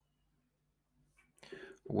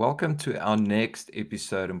Welcome to our next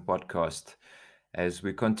episode and podcast as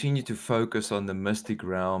we continue to focus on the mystic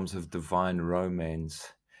realms of divine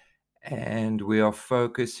romance. And we are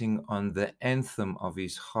focusing on the anthem of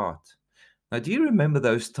his heart. Now, do you remember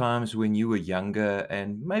those times when you were younger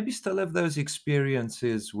and maybe still have those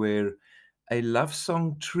experiences where a love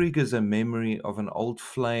song triggers a memory of an old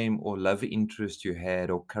flame or love interest you had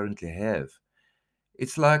or currently have?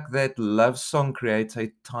 It's like that love song creates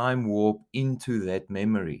a time warp into that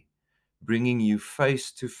memory, bringing you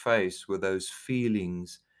face to face with those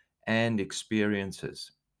feelings and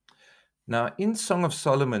experiences. Now, in Song of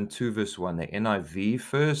Solomon 2, verse 1, the NIV,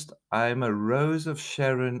 first, I am a rose of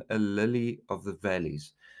Sharon, a lily of the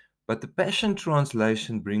valleys. But the Passion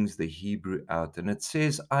Translation brings the Hebrew out, and it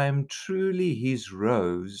says, I am truly his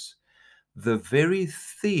rose, the very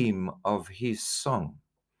theme of his song.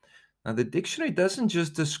 Now, the dictionary doesn't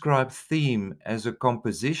just describe theme as a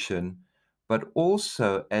composition, but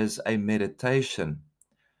also as a meditation.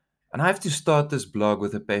 And I have to start this blog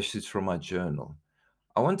with a passage from my journal.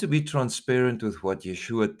 I want to be transparent with what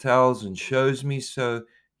Yeshua tells and shows me so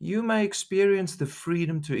you may experience the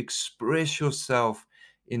freedom to express yourself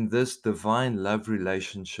in this divine love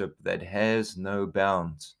relationship that has no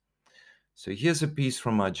bounds. So here's a piece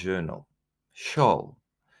from my journal. Shol,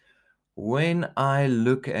 when I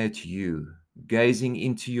look at you, gazing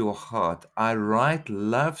into your heart, I write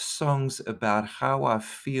love songs about how I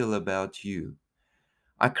feel about you.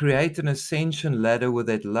 I create an ascension ladder with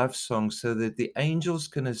that love song so that the angels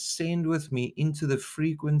can ascend with me into the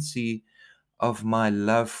frequency of my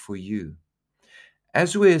love for you.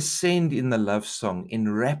 As we ascend in the love song,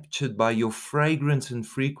 enraptured by your fragrance and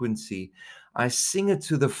frequency, I sing it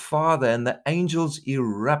to the Father, and the angels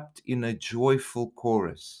erupt in a joyful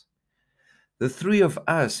chorus. The three of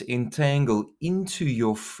us entangle into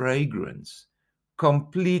your fragrance,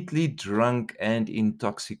 completely drunk and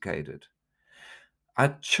intoxicated. I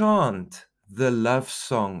chant the love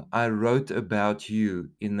song I wrote about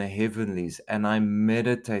you in the heavenlies, and I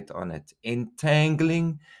meditate on it,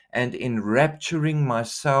 entangling and enrapturing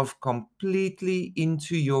myself completely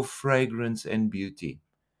into your fragrance and beauty.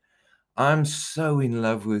 I'm so in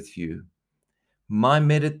love with you. My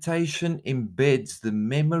meditation embeds the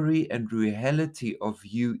memory and reality of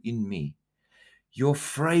you in me. Your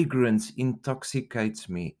fragrance intoxicates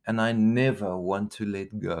me, and I never want to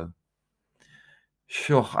let go.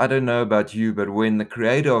 Sure, I don't know about you, but when the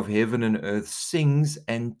creator of heaven and earth sings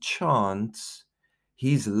and chants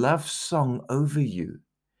his love song over you,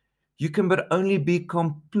 you can but only be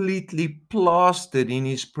completely plastered in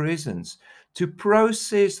his presence. To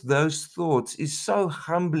process those thoughts is so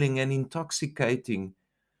humbling and intoxicating.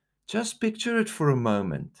 Just picture it for a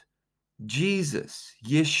moment. Jesus,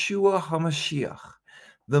 Yeshua HaMashiach,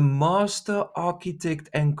 the master architect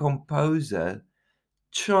and composer,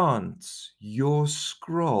 chants your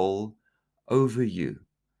scroll over you.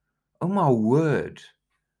 Oh my word.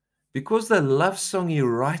 Because the love song he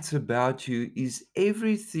writes about you is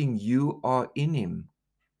everything you are in him.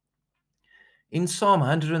 In Psalm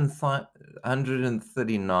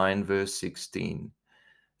 139, verse 16, it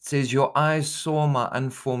says, your eyes saw my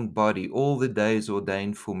unformed body, all the days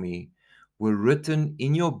ordained for me were written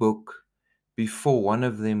in your book before one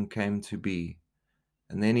of them came to be.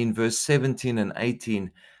 And then in verse 17 and 18,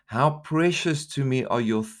 how precious to me are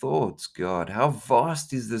your thoughts, God. How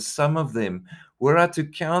vast is the sum of them. Were I to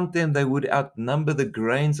count them, they would outnumber the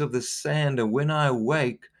grains of the sand. And when I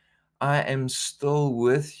awake, I am still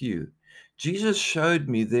with you. Jesus showed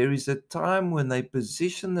me there is a time when they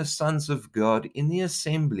position the sons of God in the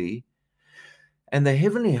assembly, and the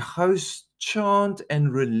heavenly hosts chant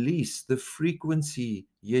and release the frequency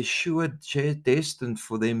Yeshua destined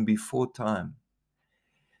for them before time.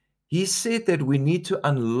 He said that we need to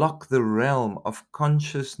unlock the realm of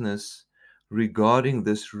consciousness regarding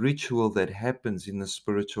this ritual that happens in the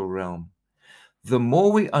spiritual realm. The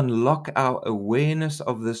more we unlock our awareness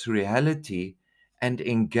of this reality and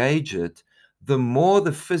engage it, the more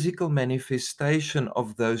the physical manifestation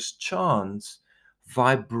of those chants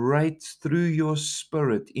vibrates through your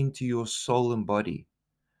spirit into your soul and body.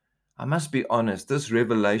 I must be honest, this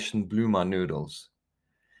revelation blew my noodles.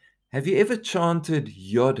 Have you ever chanted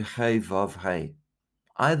Yod Hey Vav Hey,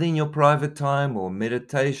 either in your private time or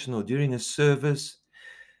meditation or during a service?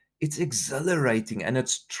 It's exhilarating and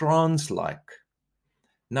it's trance-like.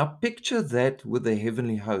 Now picture that with the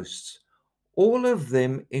heavenly hosts, all of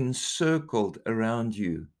them encircled around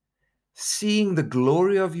you, seeing the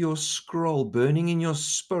glory of your scroll burning in your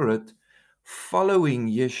spirit, following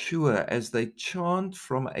Yeshua as they chant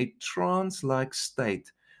from a trance-like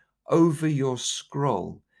state over your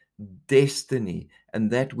scroll, destiny, and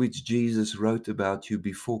that which Jesus wrote about you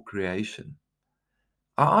before creation.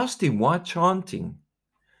 I asked him, why chanting?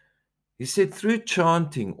 He said, through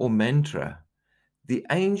chanting or mantra, the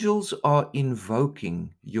angels are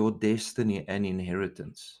invoking your destiny and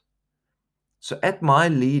inheritance. So at my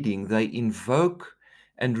leading, they invoke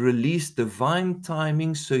and release divine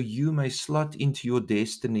timing so you may slot into your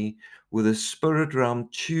destiny with a spirit realm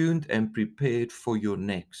tuned and prepared for your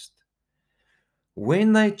next.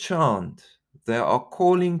 When they chant, they are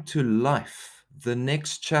calling to life the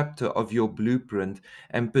next chapter of your blueprint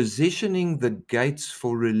and positioning the gates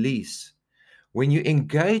for release. When you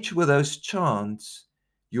engage with those chants,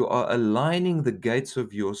 you are aligning the gates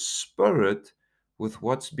of your spirit with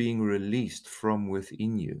what's being released from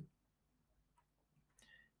within you.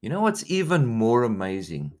 You know what's even more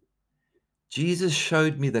amazing? Jesus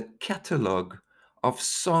showed me the catalog of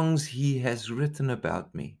songs he has written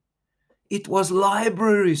about me. It was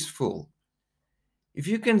libraries full. If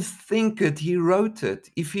you can think it, he wrote it.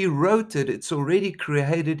 If he wrote it, it's already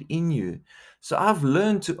created in you. So I've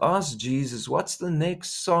learned to ask Jesus, what's the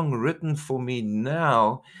next song written for me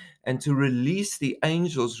now? And to release the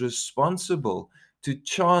angels responsible to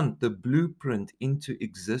chant the blueprint into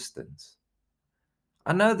existence.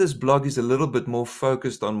 I know this blog is a little bit more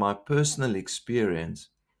focused on my personal experience.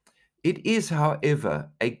 It is, however,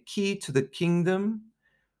 a key to the kingdom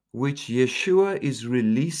which Yeshua is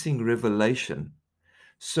releasing revelation,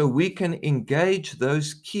 so we can engage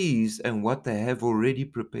those keys and what they have already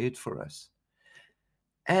prepared for us.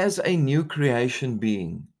 As a new creation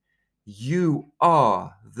being, you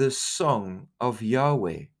are the song of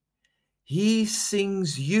Yahweh. He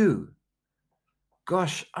sings you.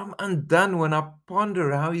 Gosh, I'm undone when I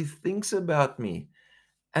ponder how he thinks about me.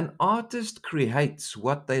 An artist creates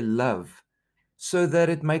what they love so that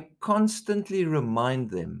it may constantly remind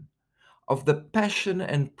them of the passion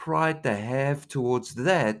and pride they have towards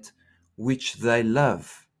that which they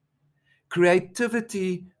love.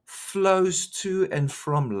 Creativity flows to and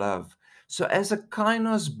from love. So, as a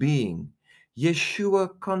kainos being,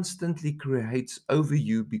 Yeshua constantly creates over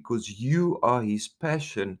you because you are his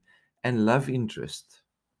passion and love interest.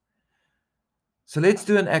 So, let's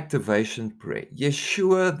do an activation prayer.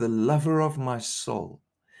 Yeshua, the lover of my soul,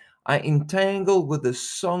 I entangle with the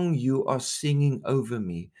song you are singing over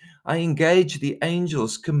me. I engage the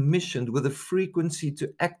angels commissioned with a frequency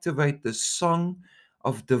to activate the song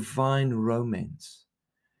of divine romance.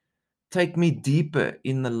 Take me deeper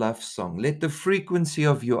in the love song. Let the frequency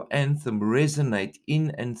of your anthem resonate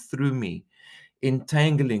in and through me,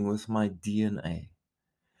 entangling with my DNA.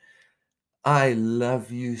 I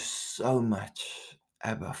love you so much,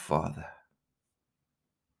 Abba Father.